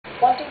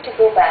Wanting to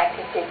go back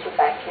and take you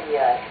back in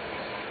years.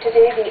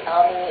 Today the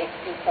Army, its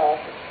ethos,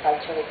 its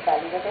culture, its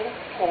values are very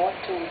core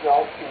to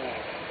your being.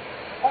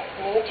 What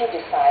made you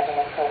decide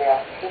on a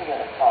career in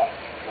uniform?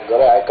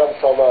 I come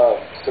from a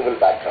civil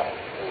background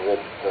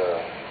with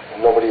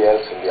nobody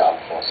else in the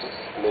armed forces,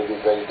 maybe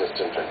very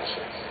distant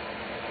relations.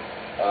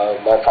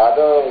 My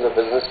father was a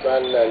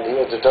businessman and he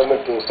was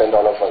determined to send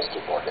all of us to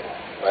boarding.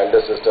 My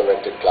elder sister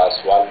went in class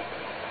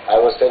 1.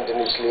 I was sent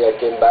initially, I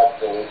came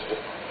back and he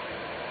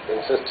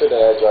insisted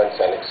and I joined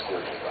Sainik School.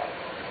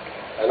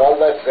 And all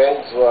my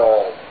friends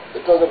were,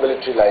 it was a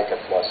military-like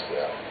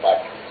atmosphere,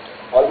 but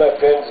all my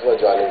friends were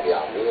joining the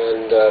army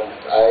and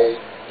I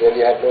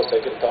really had no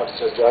second thoughts,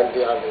 just joined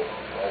the army.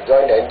 I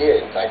joined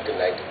NDA in fact in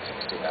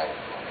 1969.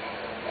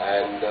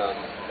 And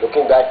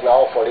looking back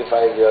now,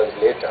 45 years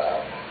later,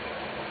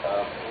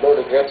 no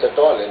regrets at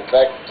all. In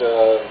fact,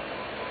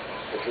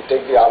 if you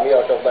take the army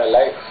out of my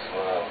life,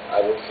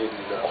 I would feel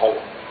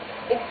hollow.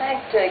 In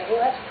fact, you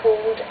have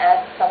schooled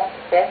at some of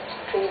the best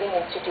training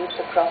institutes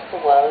across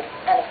the world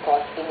and of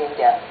course in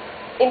India.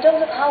 In terms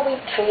of how we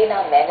train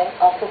our men and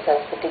officers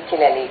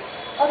particularly,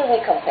 how do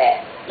we compare?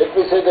 Let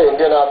me say the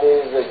Indian Army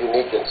is a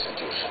unique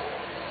institution,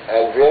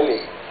 and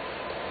really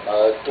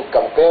to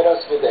compare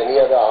us with any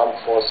other armed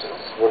forces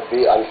would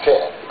be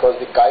unfair, because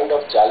the kind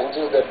of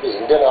challenges that the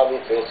Indian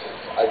Army faces,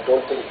 I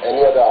don't think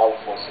any other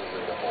armed forces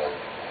in the world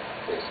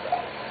face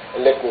that.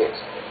 And let me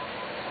explain.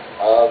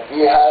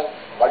 We have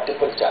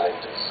multiple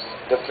challenges,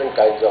 different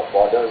kinds of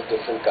borders,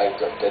 different kinds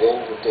of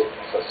terrain. You take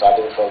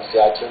starting from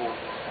Siachen,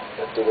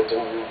 the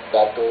Tibetan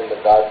Plateau, the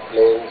Dark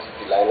Plains,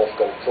 the line of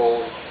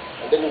control,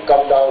 and then you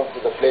come down to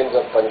the plains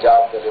of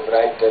Punjab, the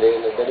riverine terrain,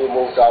 and then you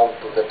move down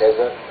to the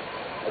desert,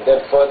 and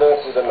then further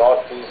to the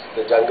northeast,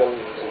 the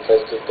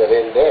jungle-infested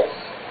terrain there.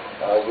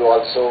 You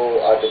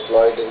also are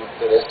deployed in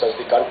the rest of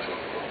the country,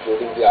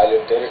 including the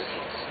island territories.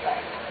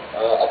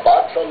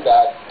 Apart from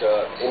that,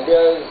 India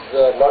is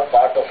not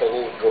part of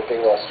any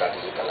grouping or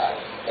strategic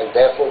alliance, and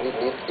therefore we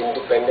need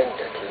independent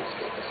deterrence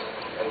capability.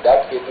 And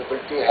that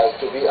capability has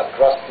to be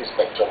across the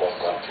spectrum of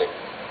conflict,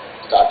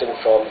 starting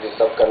from the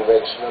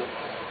sub-conventional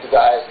to the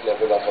highest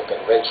level of a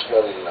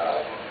conventional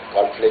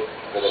conflict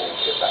with a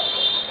nuclear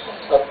background.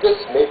 Now this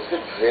makes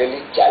it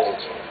really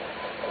challenging,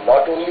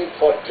 not only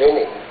for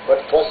training,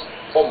 but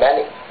for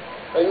manning.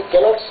 Now you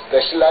cannot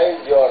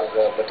specialize your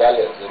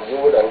battalions, and you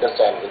would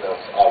understand with the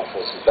armed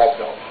forces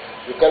background.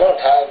 You cannot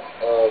have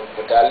a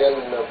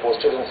battalion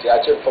posted in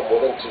Siachen for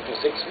more than 3 to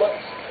 6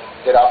 months.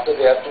 Thereafter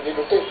they have to be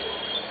rotated.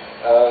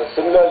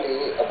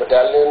 Similarly, a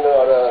battalion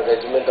or a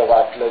regiment of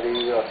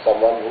artillery or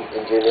someone,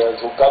 engineers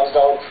who comes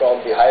down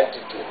from the high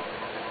altitude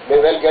may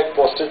well get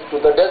posted to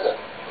the desert.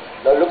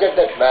 Now look at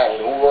that man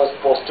who was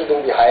posted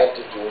in the high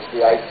altitudes,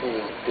 the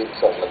icy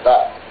peaks of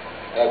Ladakh,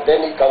 and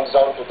then he comes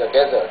down to the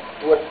desert,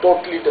 to a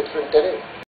totally different terrain.